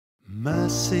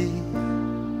Mercy,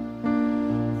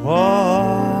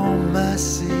 oh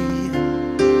mercy,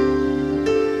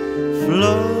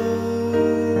 flows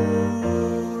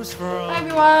from... Hi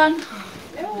everyone.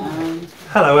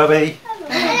 Hello Abby.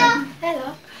 Hello.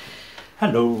 Hello.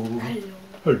 Hello.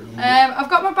 Hello. I've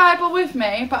got my Bible with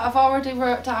me, but I've already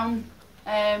wrote down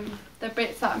the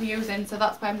bits that I'm using, so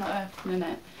that's why I'm not opening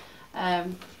it.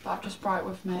 But I've just brought it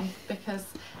with me because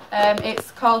it's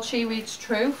called She Reads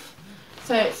Truth,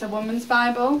 so it's a woman's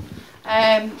Bible.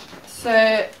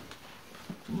 So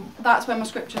that's where my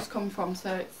scriptures come from,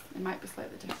 so it might be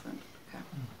slightly different. Okay.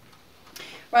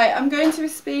 Right, I'm going to be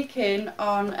speaking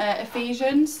on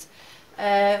Ephesians,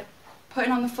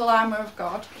 putting on the full armour of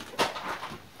God.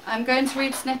 I'm going to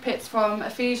read snippets from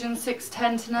Ephesians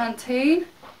 6:10 to 19.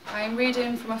 I'm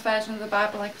reading from a version of the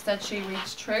Bible, like I said, She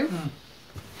Reads Truth.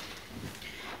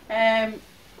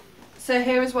 So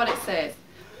here is what it says.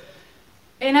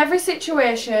 In every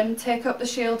situation, take up the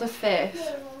shield of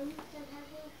faith.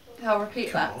 I'll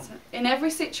repeat that. In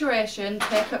every situation,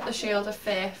 take up the shield of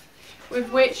faith,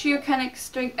 with which you can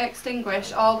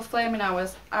extinguish all the flaming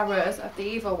arrows of the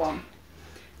evil one.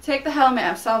 Take the helmet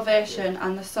of salvation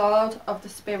and the sword of the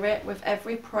Spirit with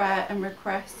every prayer and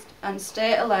request, and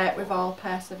stay alert with all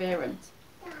perseverance.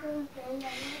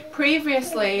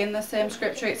 Previously in the same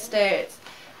scripture it states,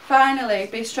 finally,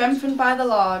 be strengthened by the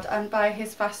Lord and by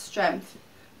his vast strength.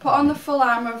 Put on the full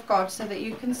armour of God so that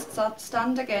you can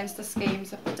stand against the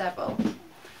schemes of the devil.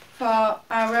 For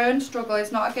our own struggle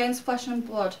is not against flesh and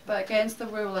blood, but against the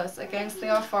rulers, against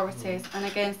the authorities, and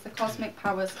against the cosmic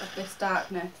powers of this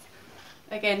darkness,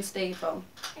 against evil.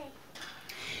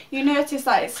 You notice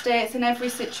that it states in every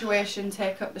situation,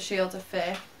 take up the shield of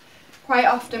faith. Quite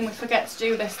often we forget to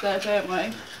do this though, don't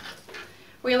we?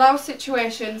 We allow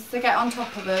situations to get on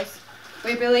top of us.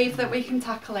 We believe that we can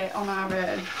tackle it on our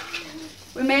own.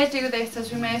 We may do this as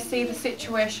we may see the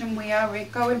situation we are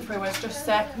going through as just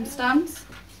circumstance,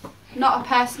 not a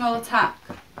personal attack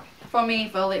from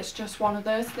evil, it's just one of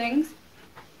those things.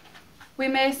 We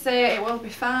may say it will be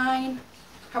fine.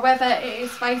 However, it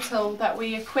is vital that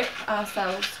we equip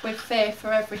ourselves with faith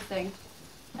for everything,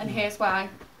 and here's why.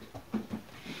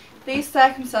 These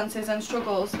circumstances and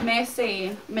struggles may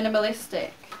seem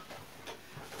minimalistic,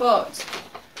 but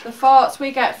the thoughts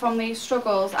we get from these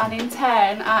struggles, and in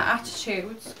turn our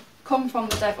attitudes, come from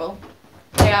the devil.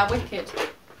 They are wicked.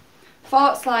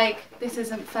 Thoughts like, this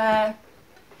isn't fair,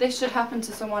 this should happen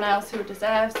to someone else who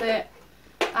deserves it,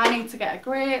 I need to get a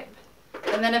grip,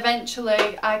 and then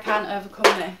eventually I can't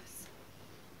overcome this.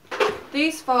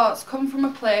 These thoughts come from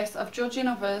a place of judging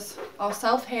others or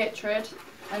self-hatred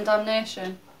and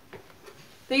damnation.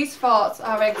 These thoughts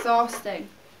are exhausting,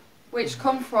 which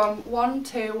come from 1,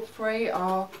 2, 3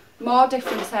 or more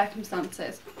different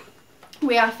circumstances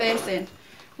we are facing,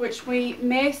 which we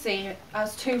may see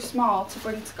as too small to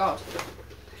bring to God.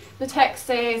 The text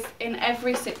says, in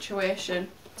every situation,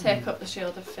 take up the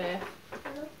shield of faith.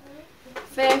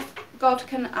 Faith, God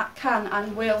can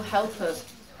and will help us.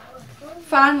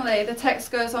 Finally, the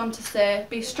text goes on to say,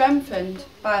 be strengthened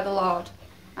by the Lord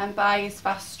and by his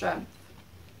vast strength.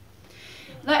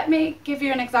 Let me give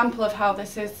you an example of how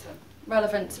this is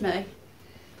relevant to me.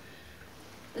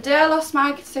 The day I lost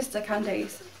my sister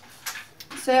Candice,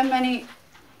 so many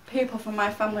people from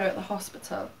my family were at the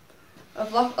hospital. A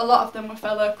lot of them were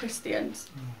fellow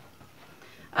Christians.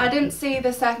 I didn't see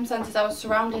the circumstances I was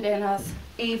surrounded in as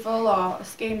evil or a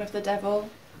scheme of the devil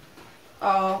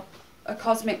or a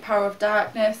cosmic power of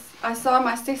darkness. I saw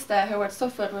my sister, who had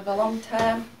suffered with a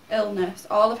long-term illness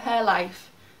all of her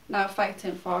life, now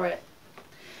fighting for it.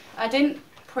 I didn't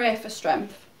pray for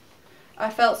strength. I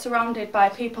felt surrounded by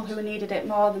people who needed it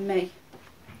more than me.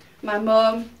 My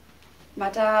mum, my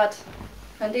dad,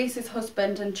 Candice's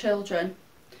husband and children.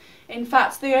 In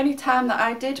fact, the only time that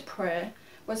I did pray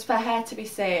was for her to be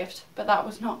saved, but that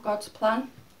was not God's plan.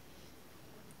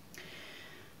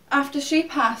 After she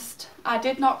passed, I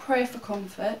did not pray for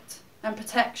comfort and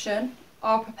protection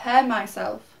or prepare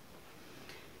myself.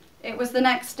 It was the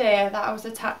next day that I was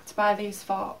attacked by these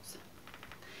thoughts.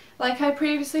 Like I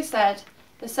previously said,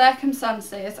 the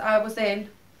circumstances I was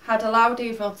in had allowed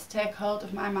evil to take hold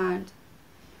of my mind.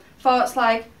 Thoughts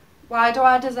like, why do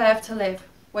I deserve to live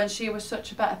when she was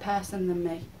such a better person than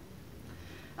me?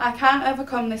 I can't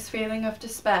overcome this feeling of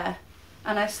despair,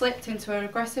 and I slipped into an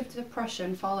aggressive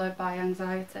depression followed by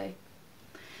anxiety.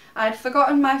 I had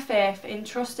forgotten my faith in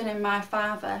trusting in my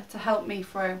Father to help me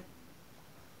through.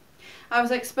 I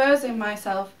was exposing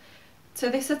myself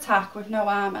to this attack with no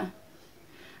armour.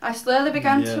 I slowly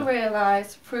began to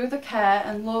realise, through the care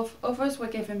and love others were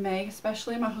giving me,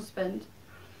 especially my husband,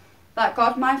 that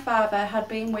God my Father had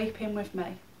been weeping with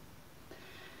me.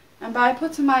 And by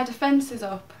putting my defences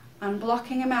up and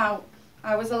blocking him out,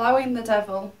 I was allowing the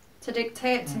devil to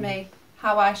dictate to me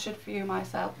how I should view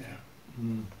myself.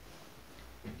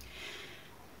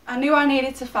 I knew I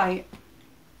needed to fight.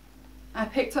 I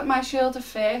picked up my shield of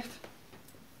faith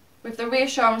with the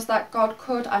reassurance that God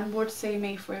could and would see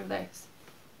me through this.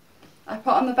 I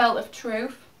put on the belt of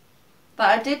truth,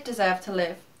 that I did deserve to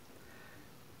live,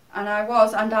 and I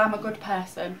was and am a good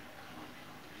person,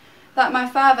 that my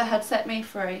Father had set me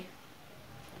free,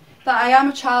 that I am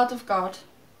a child of God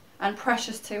and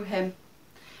precious to him.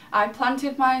 I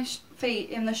planted my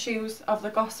feet in the shoes of the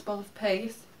gospel of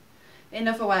peace, in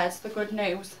other words, the good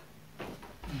news,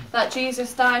 that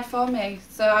Jesus died for me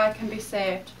so I can be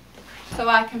saved, so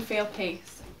I can feel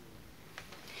peace.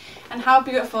 And how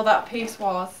beautiful that peace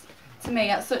was to me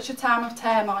at such a time of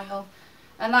turmoil,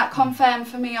 and that confirmed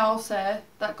for me also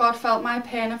that God felt my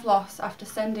pain of loss after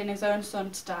sending his own son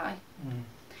to die.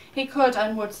 He could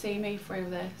and would see me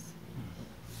through this.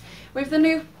 With the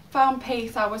newfound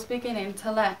peace I was beginning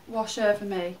to let wash over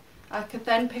me, I could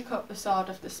then pick up the sword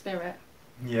of the Spirit.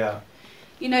 Yeah.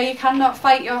 You know, you cannot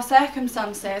fight your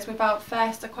circumstances without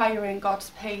first acquiring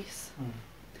God's peace.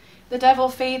 The devil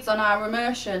feeds on our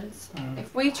emotions.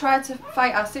 If we try to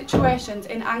fight our situations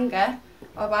in anger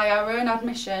or by our own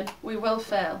admission, we will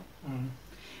fail.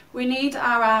 We need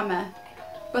our armour,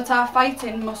 but our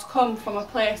fighting must come from a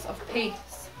place of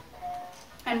peace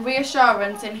and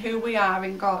reassurance in who we are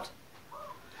in God.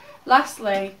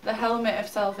 Lastly, the helmet of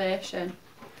salvation.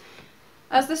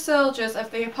 As the soldiers of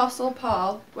the Apostle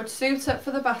Paul would suit up for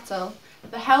the battle,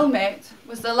 the helmet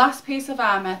was the last piece of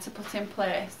armour to put in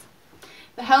place.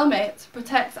 The helmet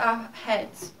protects our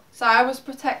heads, so I was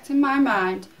protecting my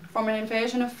mind from an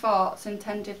invasion of thoughts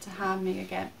intended to harm me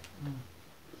again.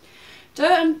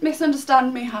 Don't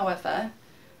misunderstand me, however.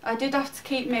 I did have to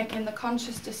keep making the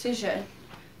conscious decision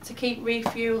to keep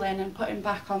refuelling and putting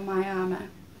back on my armour.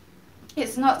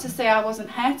 It's not to say I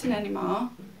wasn't hurting anymore,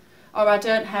 or I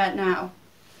don't hurt now.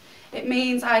 It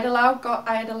means I had allowed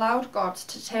God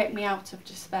to take me out of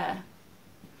despair.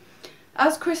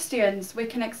 As Christians, we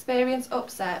can experience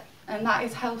upset, and that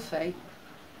is healthy.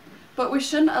 But we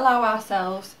shouldn't allow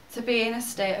ourselves to be in a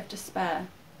state of despair.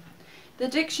 The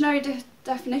dictionary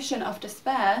definition of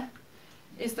despair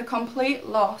is the complete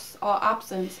loss or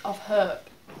absence of hope.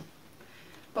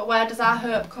 But where does our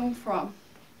hope come from?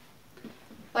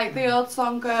 Like the old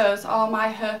song goes, all my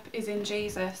hope is in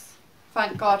Jesus.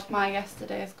 Thank God my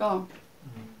yesterday is gone.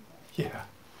 Yeah.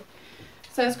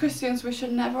 So as Christians, we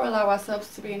should never allow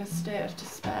ourselves to be in a state of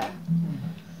despair.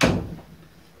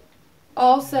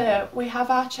 Also, we have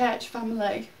our church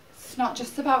family. It's not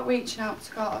just about reaching out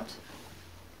to God.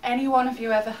 Any one of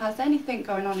you ever has anything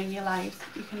going on in your lives,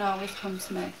 you can always come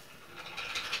to me.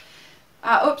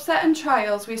 Our upset and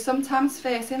trials we sometimes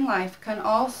face in life can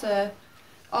also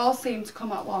all seem to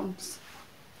come at once.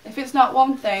 If it's not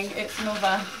one thing, it's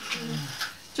another.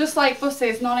 Just like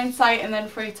buses, none in sight and then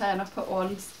 3 turn up at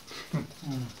once.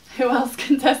 Who else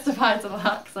can testify to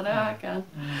that? Because I know I can.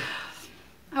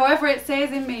 However, it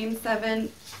says in Mean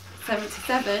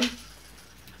 7:77,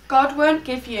 God won't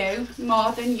give you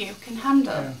more than you can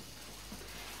handle.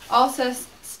 Also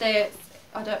states,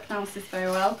 I don't pronounce this very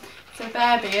well, so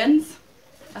Ephesians,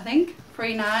 I think,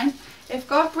 3:9, if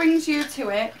God brings you to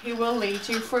it, he will lead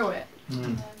you through it.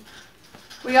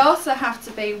 We also have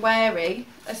to be wary,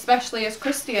 especially as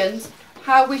Christians,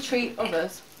 how we treat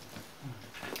others.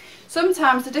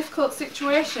 Sometimes the difficult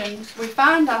situations we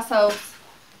find ourselves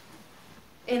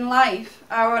in life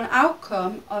are an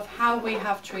outcome of how we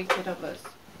have treated others.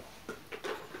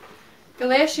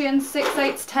 Galatians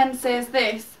 6:8-10 says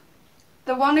this,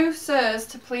 the one who sows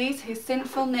to please his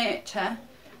sinful nature,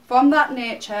 from that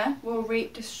nature will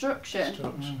reap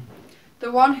destruction.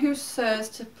 The one who sows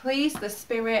to please the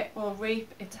Spirit will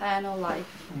reap eternal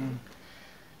life.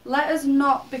 Let us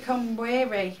not become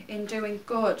weary in doing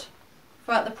good,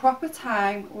 for at the proper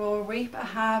time we will reap a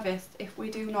harvest if we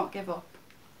do not give up.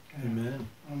 Amen.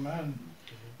 Amen.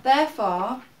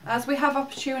 Therefore, as we have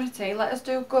opportunity, let us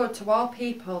do good to all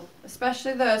people,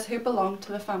 especially those who belong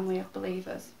to the family of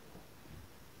believers.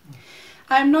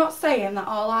 I am not saying that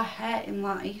all our hurt in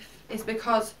life is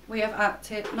because we have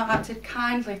not acted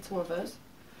kindly to others,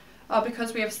 or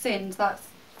because we have sinned. That's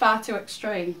far too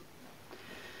extreme.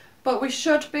 But we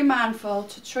should be mindful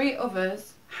to treat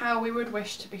others how we would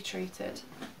wish to be treated.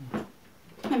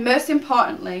 And most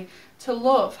importantly, to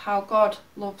love how God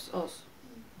loves us.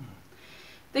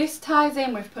 This ties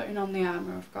in with putting on the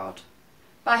armour of God.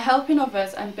 By helping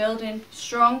others and building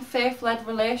strong faith-led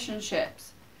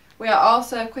relationships, we are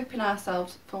also equipping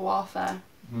ourselves for warfare.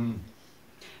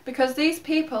 Because these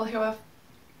people who have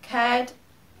cared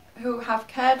who have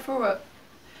cared for us,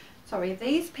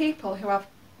 these people who have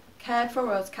cared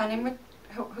for us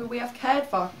who we have cared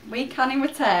for, we can in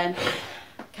return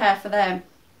care for them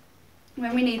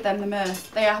when we need them the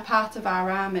most. They are part of our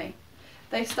army.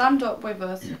 They stand up with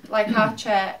us like our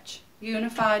church,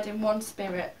 unified in one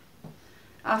spirit.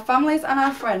 Our families and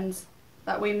our friends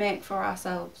that we make for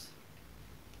ourselves.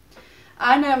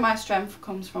 I know my strength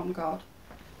comes from God,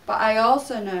 but I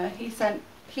also know He sent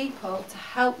people to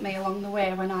help me along the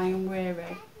way when I am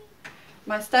weary.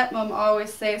 My stepmom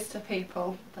always says to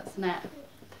people, that's Net,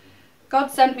 God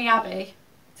sent me Abi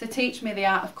to teach me the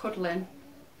art of cuddling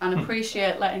and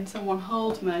appreciate letting someone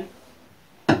hold me.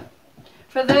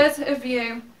 For those of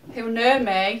you who know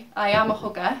me, I am a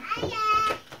hugger.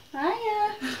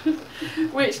 Hiya.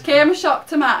 Which came a shock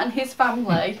to Matt and his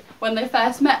family when they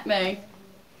first met me.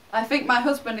 I think my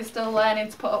husband is still learning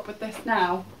to put up with this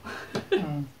now.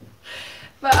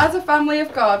 But as a family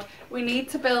of God, we need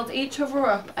to build each other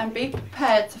up and be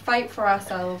prepared to fight for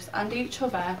ourselves and each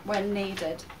other when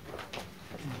needed.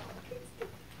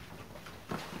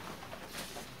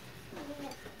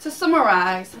 To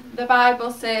summarise, the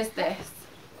Bible says this: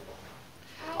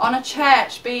 on a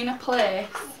church being a place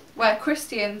where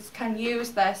Christians can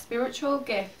use their spiritual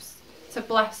gifts to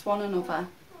bless one another.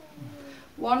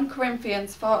 1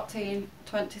 Corinthians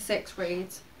 14:26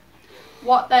 reads,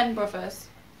 "What then, brothers?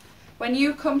 When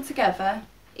you come together,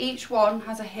 each one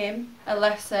has a hymn, a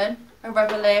lesson, a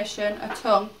revelation, a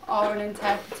tongue, or an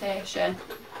interpretation.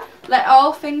 Let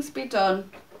all things be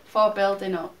done for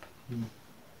building up."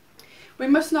 We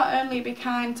must not only be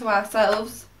kind to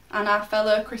ourselves and our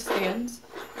fellow Christians,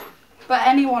 but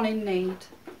anyone in need.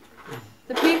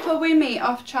 The people we meet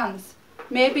off chance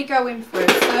may be going through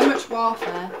so much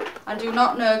warfare and do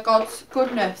not know God's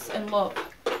goodness and love.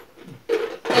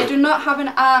 They do not have an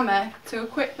armour to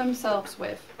equip themselves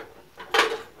with.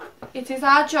 It is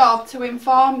our job to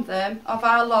inform them of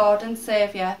our Lord and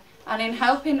Saviour, and in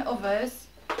helping others,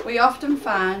 we often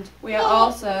find we are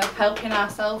also helping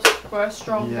ourselves grow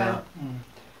stronger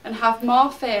and have more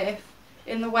faith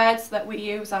in the words that we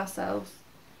use ourselves,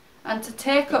 and to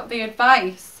take up the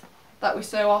advice that we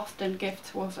so often give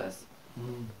to others.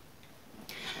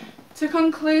 To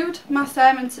conclude my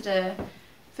sermon today,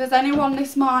 if there's anyone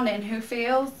this morning who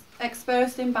feels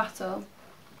exposed in battle,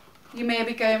 you may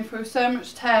be going through so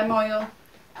much turmoil,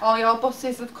 or your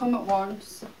buses have come at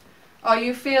once, or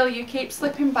you feel you keep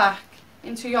slipping back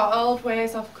into your old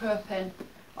ways of coping,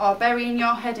 or burying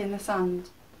your head in the sand,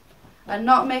 and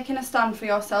not making a stand for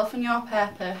yourself and your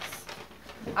purpose,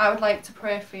 I would like to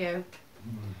pray for you.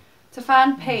 To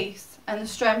find peace and the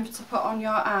strength to put on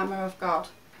your armour of God.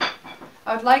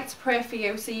 I would like to pray for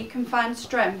you so you can find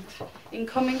strength in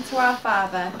coming to our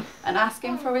Father and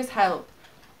asking for His help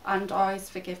and or His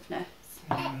forgiveness.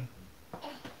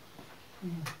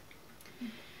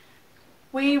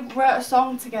 We wrote a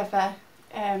song together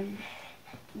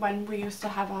when we used to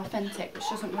have Authentic, which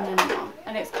doesn't run anymore,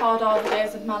 and it's called All the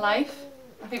Days of My Life.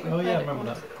 I think we've played it remember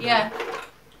once. that. Yeah.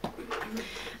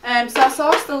 So I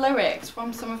sourced the lyrics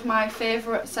from some of my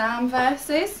favourite psalm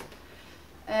verses.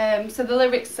 So the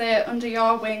lyrics say, "Under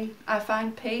your wing I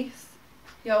find peace,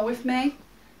 you're with me,"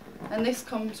 and this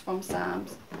comes from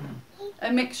Psalms.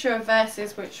 A mixture of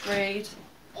verses which read,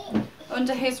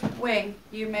 "Under His wing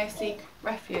you may seek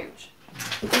refuge.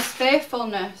 His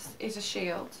faithfulness is a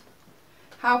shield.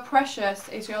 How precious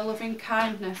is your loving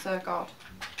kindness, O God.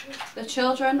 The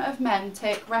children of men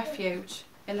take refuge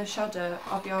in the shadow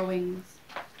of your wings."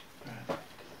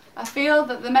 I feel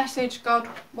that the message God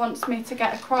wants me to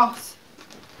get across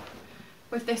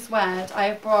with this word I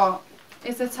have brought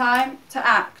is the time to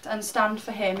act and stand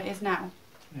for Him is now.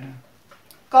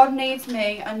 God needs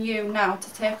me and you now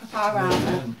to take up our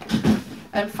armour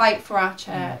and fight for our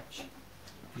church.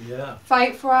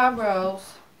 Fight for our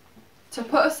roles, to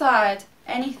put aside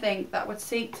anything that would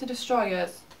seek to destroy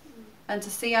us, and to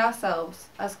see ourselves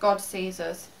as God sees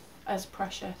us, as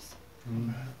precious.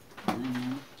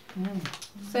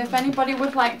 So if anybody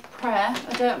would like prayer,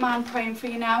 I don't mind praying for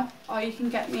you now, or you can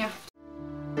get me after.